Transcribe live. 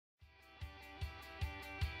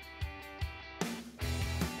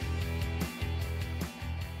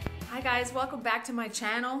Hi guys, welcome back to my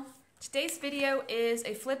channel. Today's video is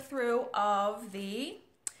a flip through of the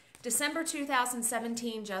December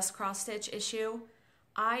 2017 Just Cross Stitch issue.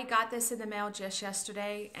 I got this in the mail just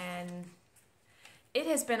yesterday and it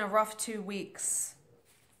has been a rough 2 weeks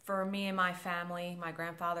for me and my family. My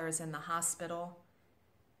grandfather is in the hospital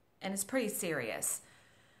and it's pretty serious.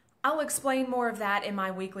 I'll explain more of that in my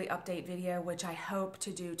weekly update video, which I hope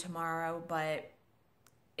to do tomorrow, but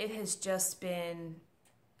it has just been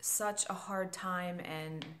such a hard time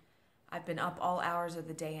and I've been up all hours of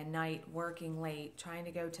the day and night, working late, trying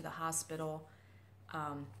to go to the hospital.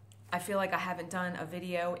 I feel like I haven't done a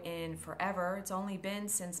video in forever. It's only been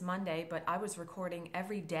since Monday, but I was recording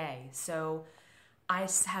every day. So I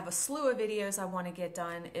have a slew of videos I want to get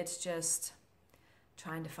done. It's just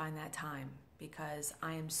trying to find that time because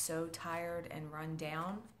I am so tired and run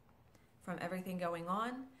down from everything going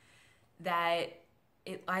on that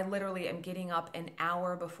I literally am getting up an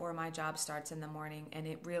hour before my job starts in the morning, and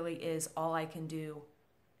it really is all I can do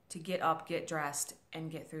to get up, get dressed, and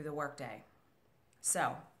get through the workday.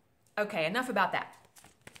 So, okay, enough about that.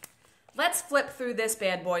 Let's flip through this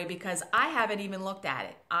bad boy because I haven't even looked at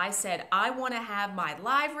it. I said I want to have my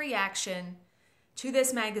live reaction to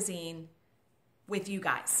this magazine with you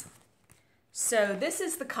guys. So this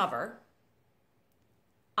is the cover.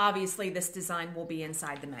 Obviously, this design will be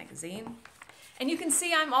inside the magazine. And you can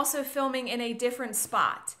see I'm also filming in a different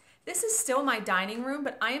spot. This is still my dining room,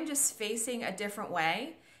 but I am just facing a different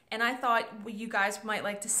way. And I thought you guys might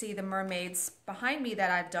like to see the mermaids behind me that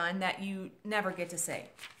I've done that you never get to see.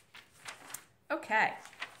 Okay.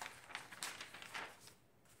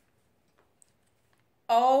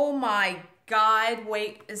 Oh my God,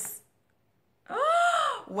 wait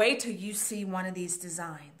till you see one of these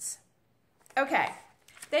designs. Okay.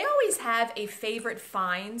 They always have a favorite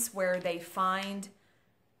finds where they find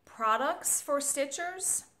products for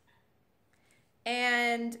stitchers.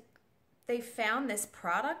 And they found this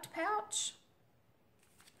product pouch.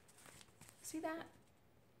 See that?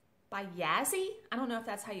 By Yazzie? I don't know if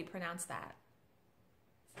that's how you pronounce that.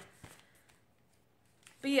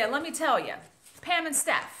 But yeah, let me tell you, Pam and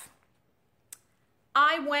Steph,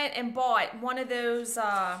 I went and bought one of those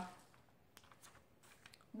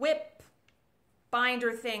whip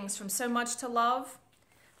binder things from So Much to Love.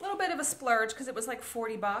 A little bit of a splurge because it was like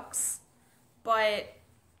 40 bucks, but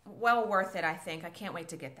well worth it, I think. I can't wait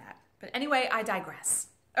to get that. But anyway, I digress.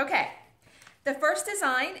 Okay, the first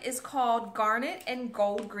design is called Garnet and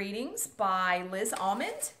Gold Greetings by Liz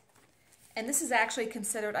Almond. And this is actually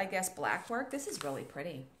considered, I guess, black work. This is really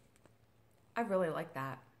pretty. I really like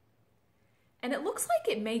that. And it looks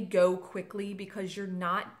like it may go quickly because you're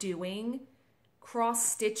not doing cross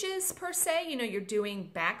stitches per se, you know, you're doing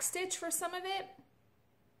back stitch for some of it,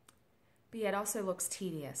 but yeah, it also looks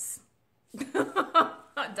tedious.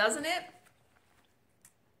 Doesn't it?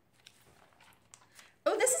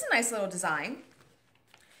 Oh, this is a nice little design.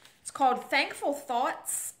 It's called Thankful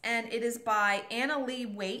Thoughts, and it is by Anna Lee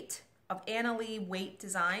Waite of Anna Lee Waite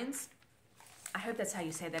Designs. I hope that's how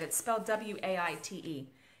you say that. It's spelled W-A-I-T-E.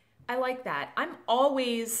 I like that. I'm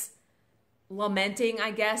always lamenting,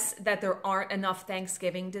 I guess, that there aren't enough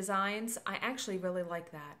Thanksgiving designs. I actually really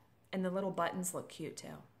like that. And the little buttons look cute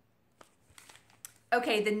too.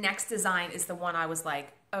 Okay, the next design is the one I was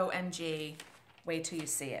like, OMG, wait till you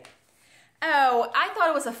see it. Oh, I thought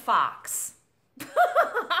it was a fox.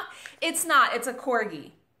 It's not, it's a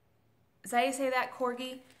corgi. Is that how you say that,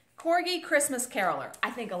 corgi? Corgi Christmas Caroler.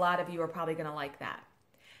 I think a lot of you are probably gonna like that.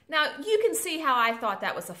 Now, you can see how I thought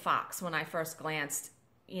that was a fox when I first glanced,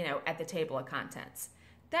 you know, at the table of contents.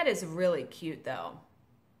 That is really cute though.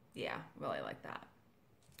 Yeah, really like that.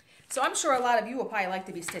 So I'm sure a lot of you will probably like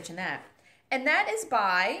to be stitching that. And that is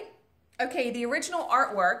by, okay, the original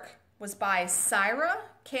artwork was by Syra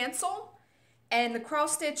Cancel, and the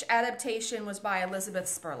cross stitch adaptation was by Elizabeth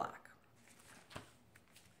Spurlock.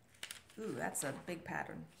 Ooh, that's a big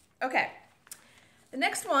pattern. Okay. The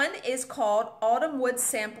next one is called Autumn Wood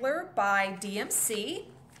Sampler by DMC.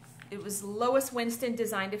 It was Lois Winston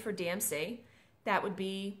designed it for DMC. That would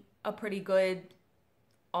be a pretty good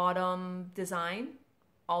autumn design,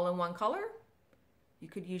 all in one color. You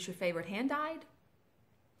could use your favorite hand dyed.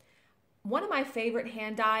 One of my favorite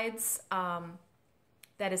hand dyes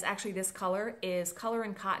that is actually this color is Color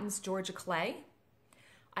and Cotton's Georgia Clay.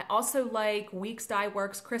 I also like Weeks Dye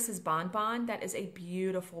Works Chris's Bonbon. That is a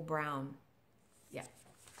beautiful brown. Yeah.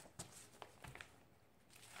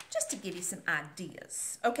 Just to give you some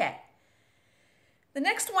ideas. Okay. The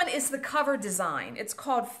next one is the cover design. It's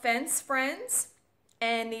called Fence Friends,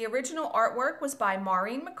 and the original artwork was by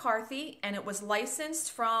Maureen McCarthy, and it was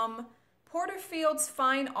licensed from Porterfield's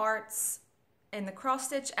Fine Arts and the cross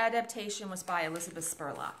stitch adaptation was by Elizabeth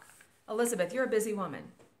Spurlock. Elizabeth, you're a busy woman.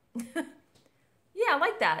 Yeah, I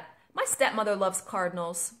like that. My stepmother loves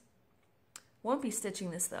cardinals. Won't be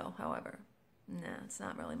stitching this though, however. No, it's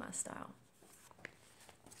not really my style.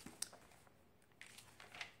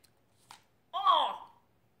 Oh,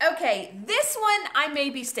 okay, this one I may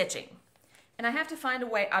be stitching. And I have to find a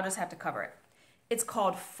way, I'll just have to cover it. It's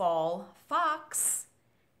called Fall Fox,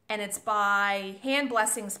 and it's by Hand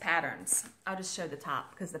Blessings Patterns. I'll just show the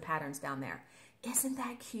top because the pattern's down there. Isn't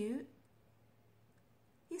that cute?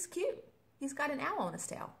 He's cute. He's got an owl on his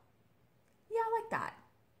tail. Yeah, I like that.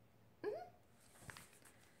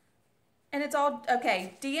 And it's all,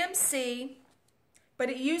 okay, DMC, but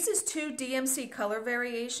it uses 2 DMC color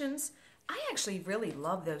variations. I actually really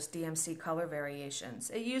love those DMC color variations.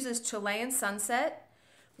 It uses Chilean Sunset,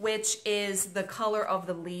 which is the color of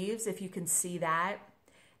the leaves, if you can see that.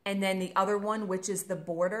 And then the other one, which is the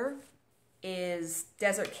border, is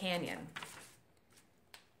Desert Canyon.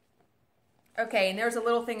 Okay, and there's a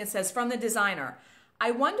little thing that says, from the designer,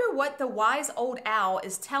 I wonder what the wise old owl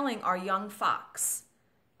is telling our young fox.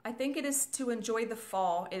 I think it is to enjoy the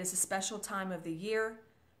fall. It is a special time of the year.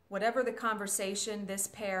 Whatever the conversation, this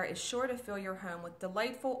pair is sure to fill your home with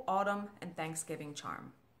delightful autumn and Thanksgiving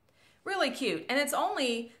charm. Really cute. And it's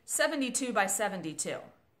only 72 by 72.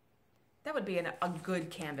 That would be a good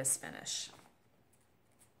canvas finish.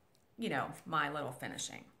 You know, my little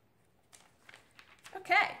finishing.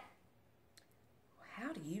 Okay.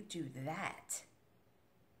 How do you do that?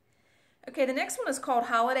 Okay, the next one is called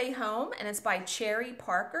Holiday Home, and it's by Cherry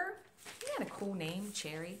Parker. Isn't that a cool name,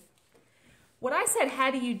 Cherry? What I said,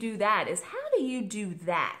 how do you do that, is how do you do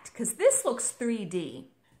that? Because this looks 3D.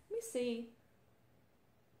 Let me see.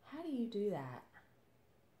 How do you do that?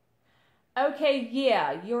 Okay,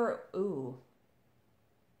 yeah, you're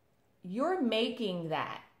making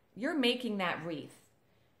that. You're making that wreath.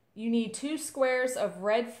 You need 2 squares of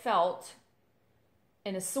red felt,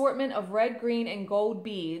 an assortment of red, green, and gold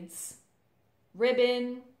beads,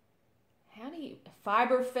 ribbon,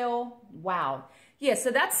 fiber fill, wow. Yeah,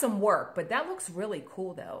 so that's some work, but that looks really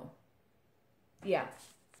cool though. Yeah.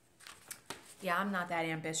 Yeah, I'm not that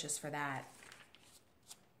ambitious for that.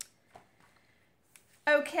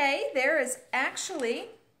 Okay, there is actually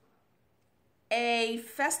a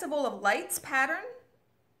Festival of Lights pattern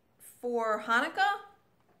for Hanukkah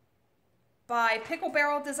by Pickle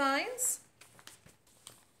Barrel Designs.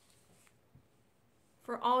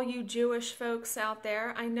 For all you Jewish folks out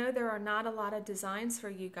there, I know there are not a lot of designs for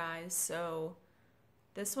you guys, so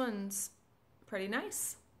this one's pretty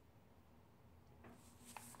nice.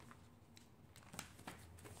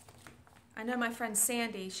 I know my friend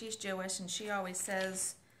Sandy, she's Jewish, and she always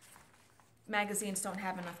says magazines don't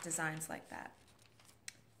have enough designs like that.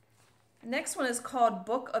 The next one is called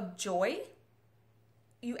Book of Joy.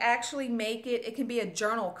 You actually make it, it can be a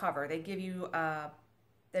journal cover. They give you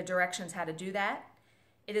the directions how to do that.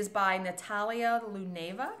 It is by Natalia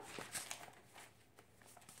Luneva.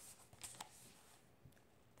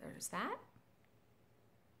 There's that.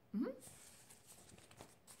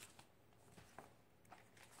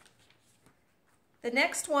 The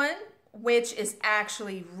next one, which is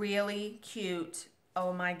actually really cute.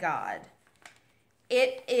 Oh my God.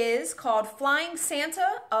 It is called Flying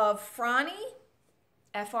Santa of Franny,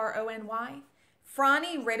 F-R-O-N-Y.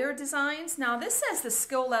 Franny Ritter Designs. Now this says the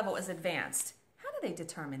skill level is advanced. How do they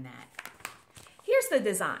determine that? Here's the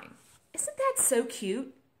design. Isn't that so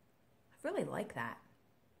cute? I really like that.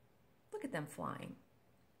 Look at them flying.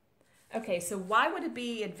 Okay, so why would it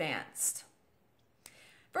be advanced?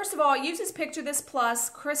 First of all, it uses Picture This Plus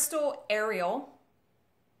Crystal Ariel.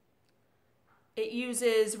 It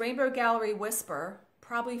uses Rainbow Gallery Whisper,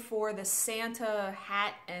 probably for the Santa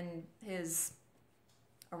hat and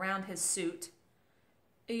around his suit.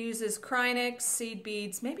 It uses Krynic, seed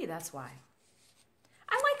beads. Maybe that's why.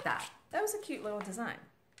 I like that. That was a cute little design.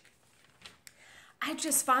 I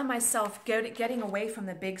just find myself getting away from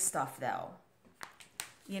the big stuff though.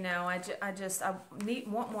 You know, I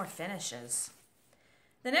want more finishes.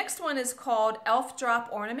 The next one is called Elf Drop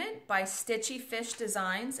Ornament by Stitchy Fish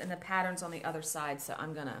Designs, and the pattern's on the other side, so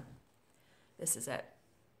this is it.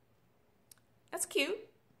 That's cute.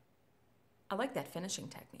 I like that finishing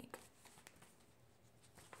technique.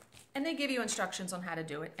 And they give you instructions on how to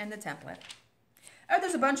do it and the template. Oh,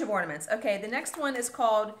 there's a bunch of ornaments. Okay, the next one is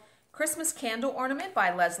called Christmas Candle Ornament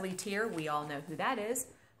by Leslie Tier. We all know who that is.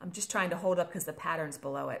 I'm just trying to hold up because the pattern's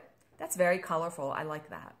below it. That's very colorful. I like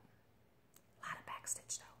that. A lot of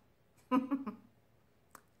backstitch though.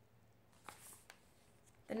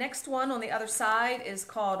 The next one on the other side is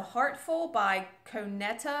called Heartful by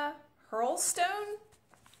Conetta Hurlstone.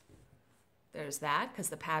 There's that, because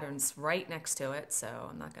the pattern's right next to it, so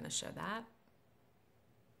I'm not going to show that.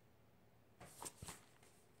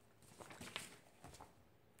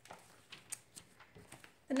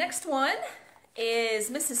 The next one is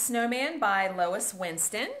Mrs. Snowman by Lois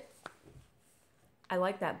Winston. I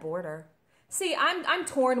like that border. See, I'm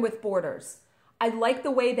torn with borders. I like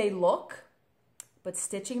the way they look, but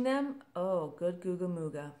stitching them, oh, good googa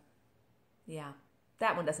mooga. Yeah,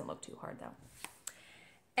 that one doesn't look too hard though.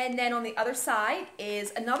 And then on the other side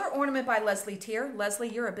is another ornament by Leslie Tier. Leslie,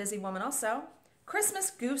 you're a busy woman also. Christmas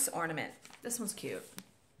goose ornament. This one's cute.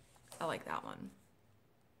 I like that one.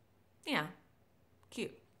 Yeah,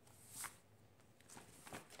 cute.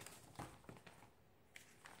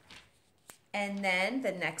 And then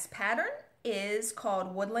the next pattern is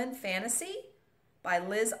called Woodland Fantasy by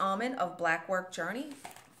Liz Almond of Blackwork Journey.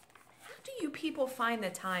 How do you people find the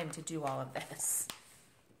time to do all of this?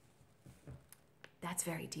 That's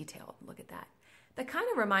very detailed. Look at that. That kind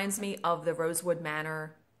of reminds me of the Rosewood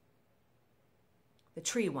Manor, the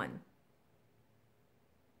tree one.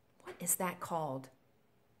 What is that called?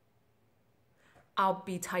 I'll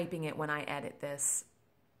be typing it when I edit this.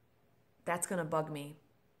 That's going to bug me.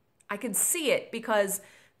 I can see it because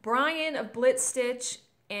Brian of Blitz Stitch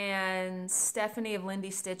and Stephanie of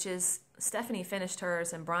Lindy Stitches, Stephanie finished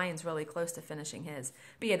hers and Brian's really close to finishing his.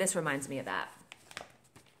 But yeah, this reminds me of that.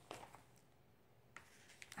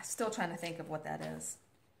 I'm still trying to think of what that is.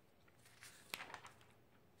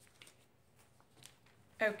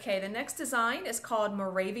 Okay, the next design is called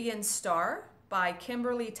Moravian Star by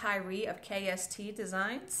Kimberly Tyree of KST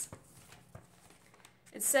Designs.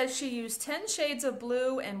 It says she used 10 shades of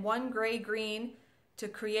blue and 1 gray green to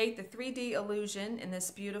create the 3D illusion in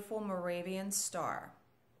this beautiful Moravian star.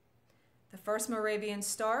 The first Moravian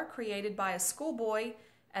star, created by a schoolboy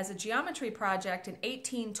as a geometry project in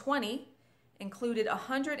 1820, included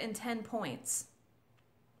 110 points.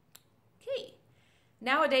 Okay.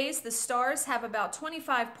 Nowadays, the stars have about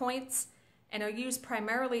 25 points and are used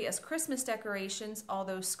primarily as Christmas decorations,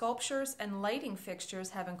 although sculptures and lighting fixtures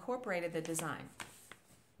have incorporated the design.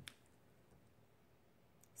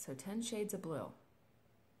 So 10 shades of blue.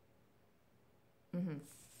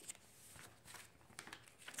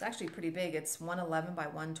 It's actually pretty big. It's 111 by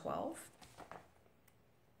 112.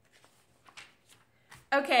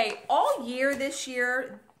 Okay, all year this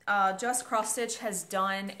year, Just Cross Stitch has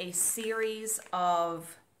done a series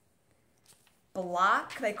of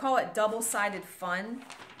block. They call it double-sided fun.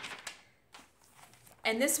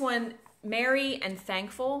 And this one, Merry and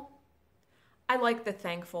Thankful. I like the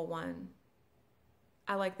Thankful one.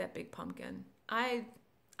 I like that big pumpkin. I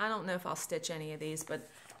don't know if I'll stitch any of these, but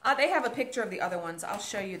they have a picture of the other ones. I'll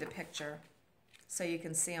show you the picture so you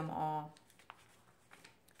can see them all.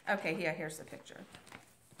 Okay, yeah, here's the picture.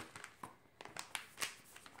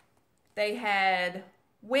 They had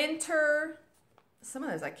Winter, some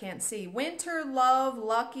of those I can't see. Winter, Love,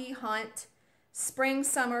 Lucky, Hunt, Spring,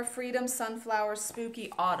 Summer, Freedom, Sunflower,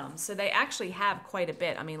 Spooky, Autumn. So they actually have quite a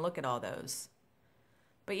bit. I mean, look at all those.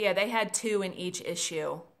 But yeah, they had 2 in each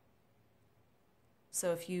issue.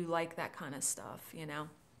 So if you like that kind of stuff, you know.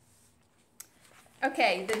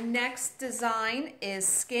 Okay, the next design is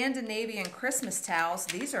Scandinavian Christmas towels.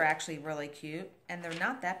 These are actually really cute, and they're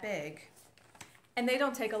not that big. And they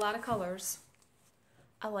don't take a lot of colors.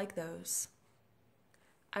 I like those.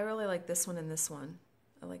 I really like this one and this one.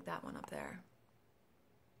 I like that one up there.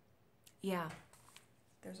 Yeah,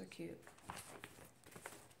 those are cute.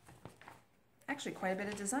 Actually, quite a bit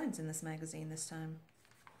of designs in this magazine this time.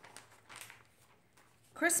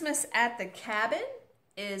 Christmas at the Cabin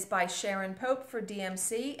is by Sharon Pope for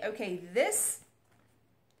DMC. Okay, this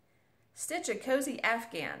Stitch a Cozy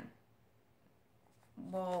Afghan.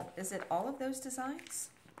 Well, is it all of those designs?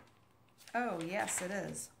 Oh, yes, it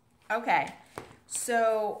is. Okay,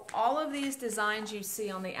 so all of these designs you see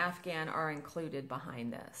on the Afghan are included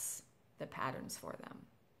behind this, the patterns for them.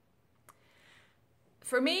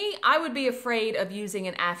 For me, I would be afraid of using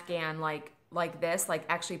an Afghan like this, like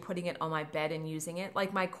actually putting it on my bed and using it.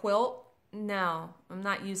 Like my quilt, no, I'm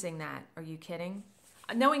not using that. Are you kidding?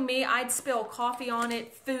 Knowing me, I'd spill coffee on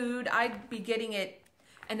it, food, I'd be getting it,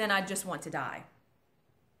 and then I'd just want to die.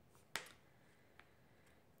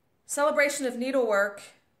 Celebration of Needlework,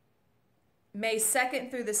 May 2nd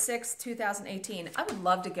through the 6th, 2018. I would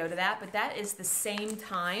love to go to that, but that is the same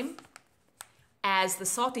time as the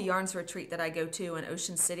Salty Yarns retreat that I go to in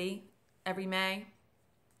Ocean City every May.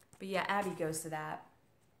 But yeah, Abby goes to that.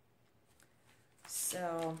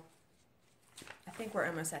 So I think we're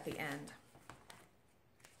almost at the end.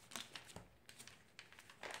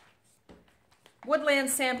 Woodland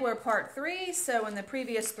Sampler Part 3. So in the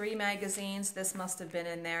previous 3 magazines, this must have been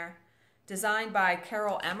in there. Designed by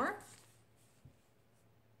Carol Emmer.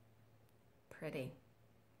 Pretty.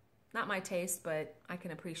 Not my taste, but I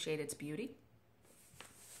can appreciate its beauty.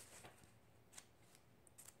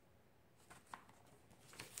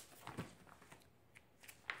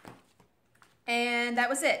 And that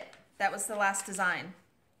was it. That was the last design.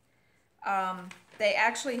 They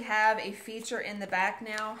actually have a feature in the back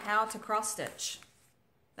now, how to cross stitch.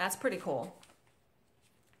 That's pretty cool.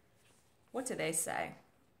 What do they say?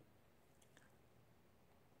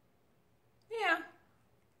 Yeah.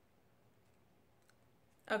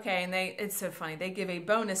 Okay, and it's so funny. They give a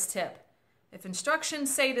bonus tip. If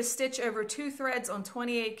instructions say to stitch over 2 threads on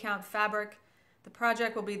 28 count fabric, the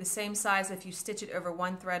project will be the same size if you stitch it over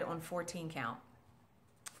 1 thread on 14 count.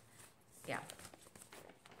 Yeah.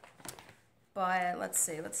 But let's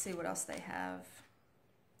see what else they have.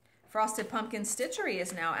 Frosted Pumpkin Stitchery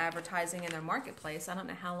is now advertising in their marketplace. I don't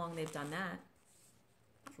know how long they've done that.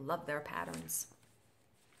 Love their patterns.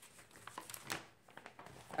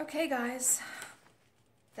 Okay, guys.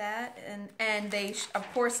 That and they,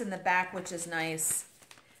 of course, in the back, which is nice,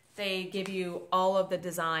 they give you all of the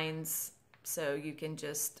designs so you can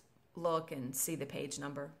just look and see the page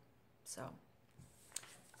number. So,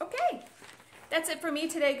 okay. That's it for me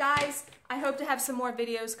today, guys. I hope to have some more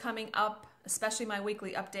videos coming up, especially my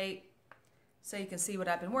weekly update, so you can see what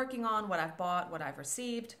I've been working on, what I've bought, what I've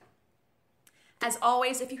received. As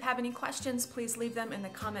always, if you have any questions, please leave them in the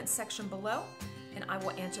comments section below, and I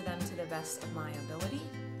will answer them to the best of my ability.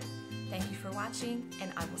 Thank you for watching,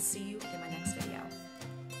 and I will see you in my next video.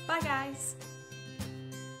 Bye, guys.